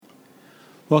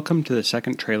Welcome to the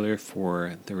second trailer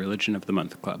for the Religion of the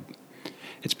Month Club.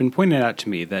 It's been pointed out to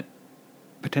me that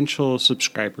potential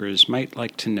subscribers might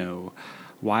like to know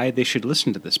why they should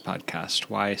listen to this podcast,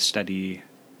 why study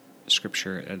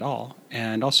Scripture at all,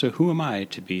 and also who am I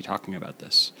to be talking about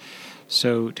this.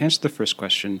 So to answer the first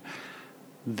question,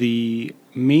 the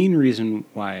main reason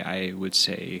why I would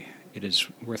say it is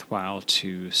worthwhile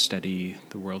to study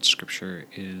the world Scripture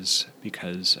is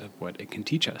because of what it can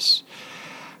teach us.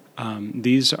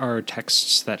 These are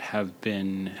texts that have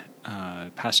been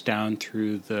passed down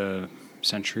through the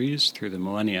centuries, through the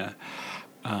millennia,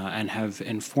 and have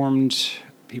informed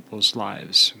people's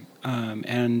lives.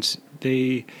 And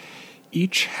they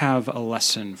each have a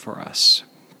lesson for us.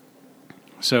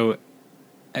 So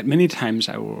at many times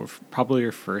I will probably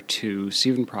refer to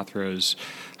Stephen Prothero's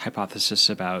hypothesis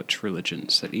about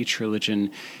religions, that each religion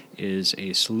is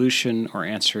a solution or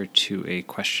answer to a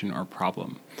question or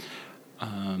problem.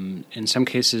 In some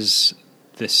cases,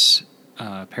 this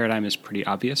paradigm is pretty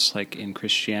obvious. Like in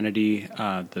Christianity,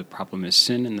 the problem is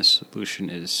sin and the solution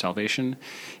is salvation.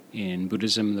 In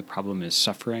Buddhism, the problem is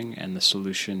suffering and the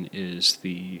solution is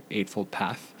the Eightfold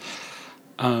Path.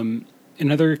 In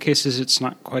other cases, it's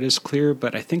not quite as clear,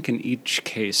 but I think in each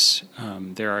case,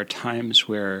 there are times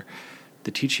where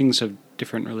the teachings of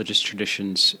different religious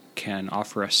traditions can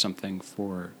offer us something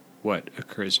for what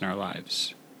occurs in our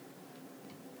lives.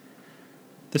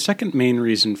 The second main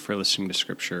reason for listening to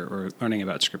Scripture or learning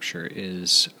about Scripture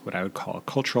is what I would call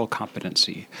cultural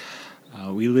competency.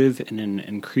 We live in an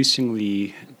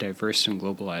increasingly diverse and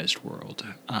globalized world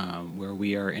where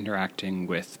we are interacting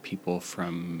with people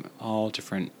from all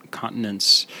different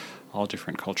continents, all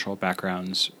different cultural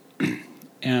backgrounds.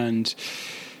 And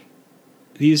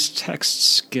these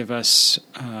texts give us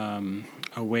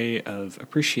a way of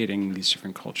appreciating these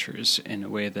different cultures in a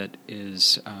way that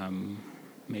is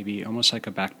maybe almost like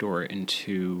a backdoor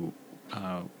into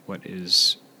what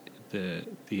is the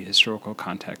historical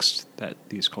context that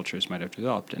these cultures might have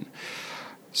developed in.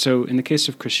 So in the case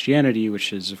of Christianity,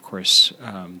 which is, of course,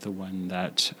 the one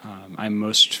that I'm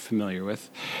most familiar with,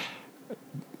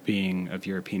 being of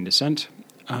European descent,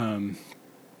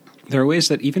 there are ways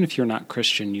that even if you're not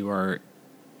Christian, you are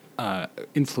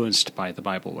influenced by the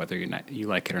Bible, whether you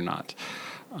like it or not.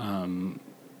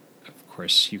 Of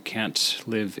course, you can't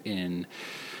live in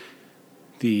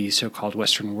the so-called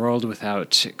Western world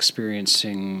without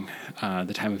experiencing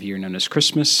the time of year known as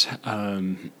Christmas.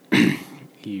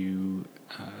 You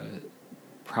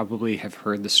probably have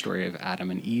heard the story of Adam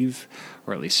and Eve,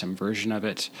 or at least some version of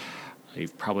it.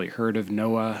 You've probably heard of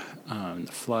Noah,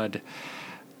 the flood.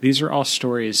 These are all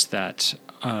stories that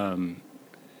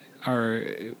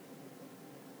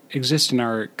exist in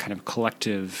our kind of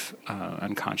collective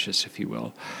unconscious, if you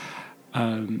will.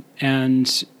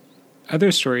 And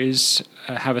other stories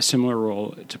have a similar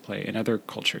role to play in other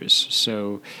cultures.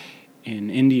 So in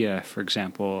India, for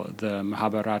example, the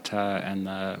Mahabharata and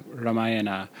the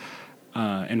Ramayana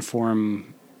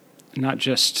inform not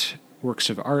just works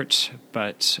of art,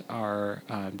 but are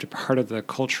part of the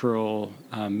cultural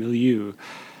milieu,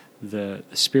 the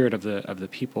spirit of the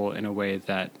people, in a way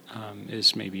that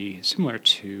is maybe similar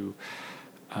to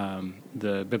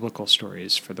the biblical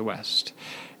stories for the West,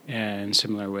 and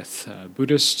similar with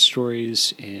Buddhist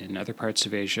stories in other parts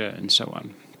of Asia, and so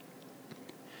on.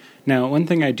 Now, one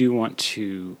thing I do want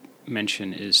to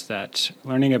mention is that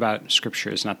learning about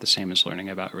Scripture is not the same as learning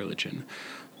about religion.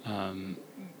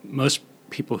 Most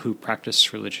people who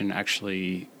practice religion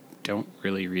actually don't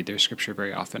really read their Scripture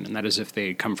very often, and that is if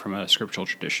they come from a scriptural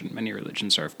tradition. Many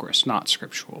religions are, of course, not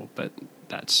scriptural, but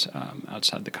that's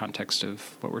outside the context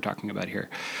of what we're talking about here.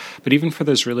 But even for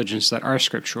those religions that are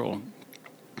scriptural,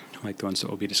 like the ones that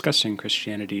we'll be discussing,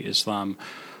 Christianity, Islam,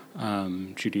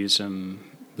 Judaism,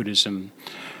 Buddhism,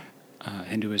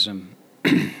 Hinduism,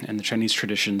 and the Chinese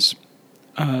traditions,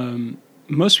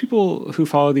 most people who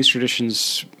follow these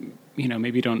traditions,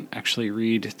 maybe don't actually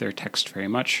read their text very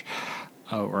much,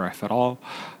 or if at all,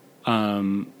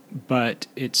 but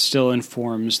it still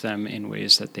informs them in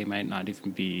ways that they might not even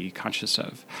be conscious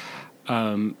of.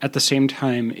 At the same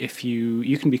time, if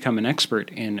you can become an expert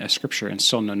in a scripture and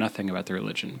still know nothing about the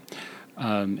religion.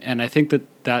 And I think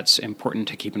that that's important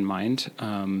to keep in mind.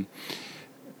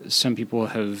 Some people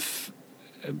have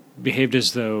behaved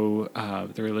as though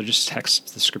the religious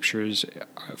texts, the scriptures,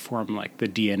 form like the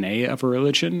DNA of a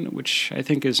religion, which I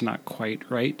think is not quite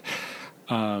right.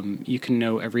 You can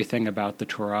know everything about the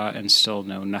Torah and still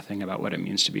know nothing about what it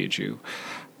means to be a Jew.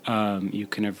 You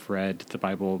can have read the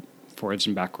Bible forwards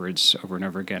and backwards over and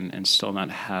over again and still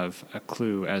not have a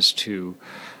clue as to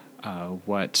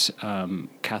what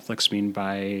Catholics mean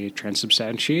by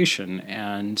transubstantiation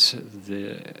and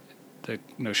the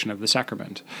notion of the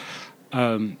sacrament.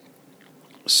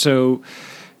 So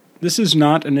this is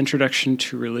not an introduction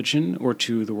to religion or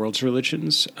to the world's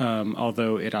religions,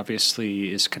 although it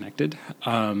obviously is connected.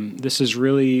 This is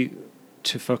really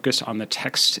to focus on the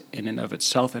text in and of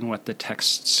itself and what the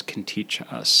texts can teach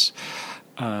us.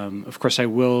 Of course, I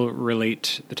will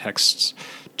relate the texts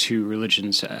to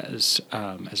religions as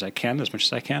I can, as much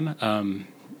as I can.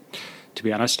 To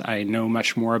be honest, I know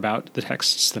much more about the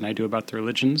texts than I do about the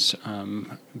religions,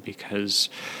 because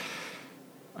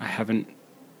I haven't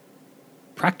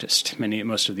practiced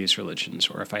most of these religions,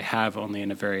 or if I have, only in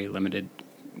a very limited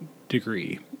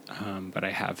degree. But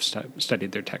I have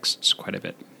studied their texts quite a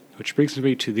bit, which brings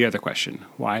me to the other question: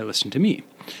 why listen to me?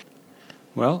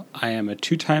 Well, I am a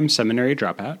 2-time seminary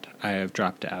dropout. I have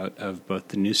dropped out of both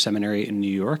the New Seminary in New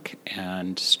York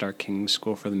and Starr King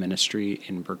School for the Ministry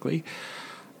in Berkeley.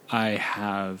 I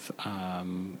have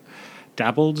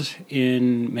dabbled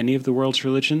in many of the world's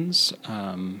religions.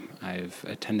 I've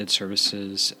attended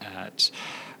services at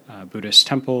Buddhist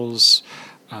temples,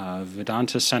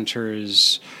 Vedanta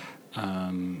centers,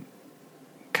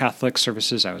 Catholic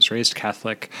services. I was raised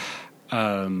Catholic.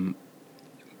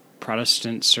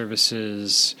 Protestant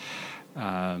services.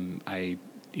 I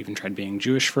even tried being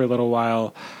Jewish for a little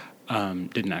while.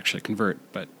 Didn't actually convert,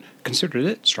 but considered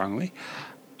it strongly.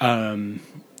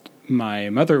 My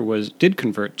mother did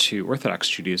convert to Orthodox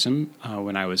Judaism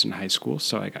when I was in high school,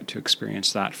 so I got to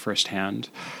experience that firsthand.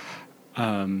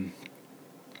 I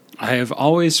have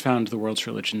always found the world's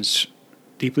religions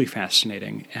deeply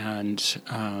fascinating, and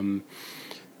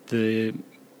the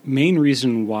main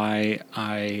reason why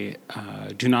I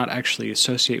do not actually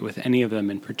associate with any of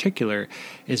them in particular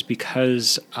is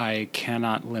because I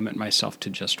cannot limit myself to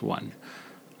just one.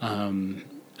 I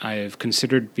have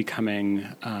considered becoming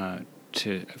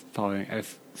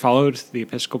I've followed the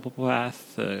Episcopal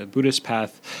path, the Buddhist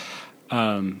path,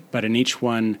 but in each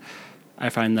one, I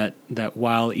find that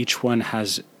while each one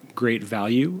has great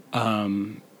value,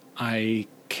 I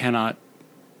cannot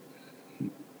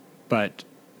but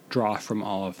draw from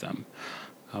all of them,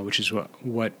 which is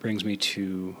what brings me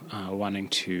to wanting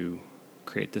to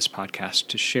create this podcast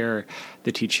to share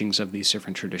the teachings of these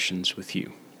different traditions with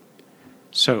you.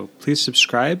 So please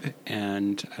subscribe,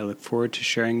 and I look forward to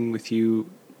sharing with you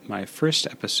my first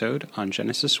episode on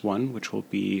Genesis 1, which will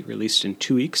be released in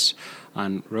 2 weeks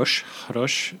on Rosh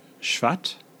Chodesh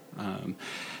Shvat.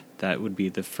 That would be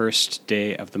the first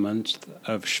day of the month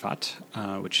of Shvat,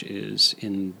 which is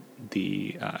in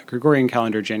the Gregorian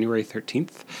calendar, January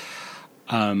 13th.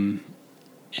 And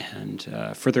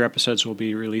further episodes will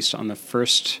be released on the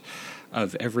first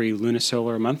of every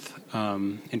lunisolar month.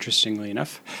 Interestingly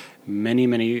enough,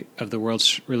 many of the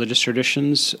world's religious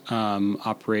traditions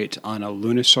operate on a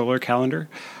lunisolar calendar,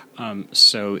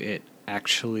 so it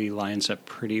actually lines up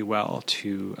pretty well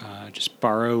to just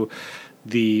borrow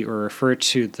or refer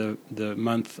to the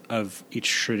month of each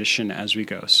tradition as we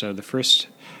go. So the first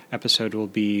episode will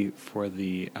be for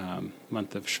the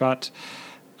month of Shvat,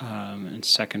 and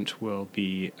second will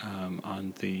be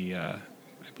on the, I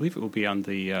believe it will be on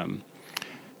the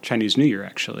Chinese New Year,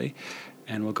 actually,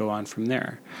 and we'll go on from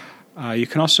there. You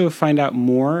can also find out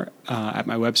more at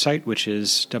my website, which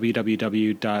is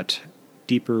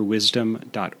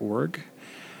www.deeperwisdom.org.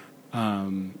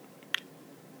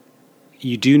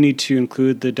 You do need to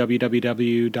include the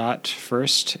www.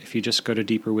 First. If you just go to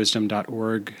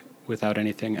deeperwisdom.org without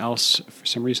anything else, for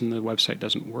some reason the website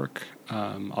doesn't work.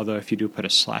 Although if you do put a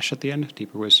slash at the end,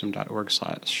 deeperwisdom.org/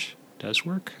 does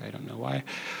work. I don't know why.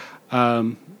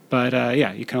 But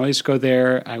you can always go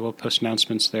there. I will post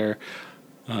announcements there.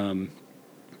 And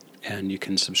you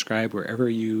can subscribe wherever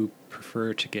you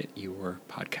prefer to get your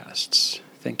podcasts.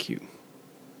 Thank you.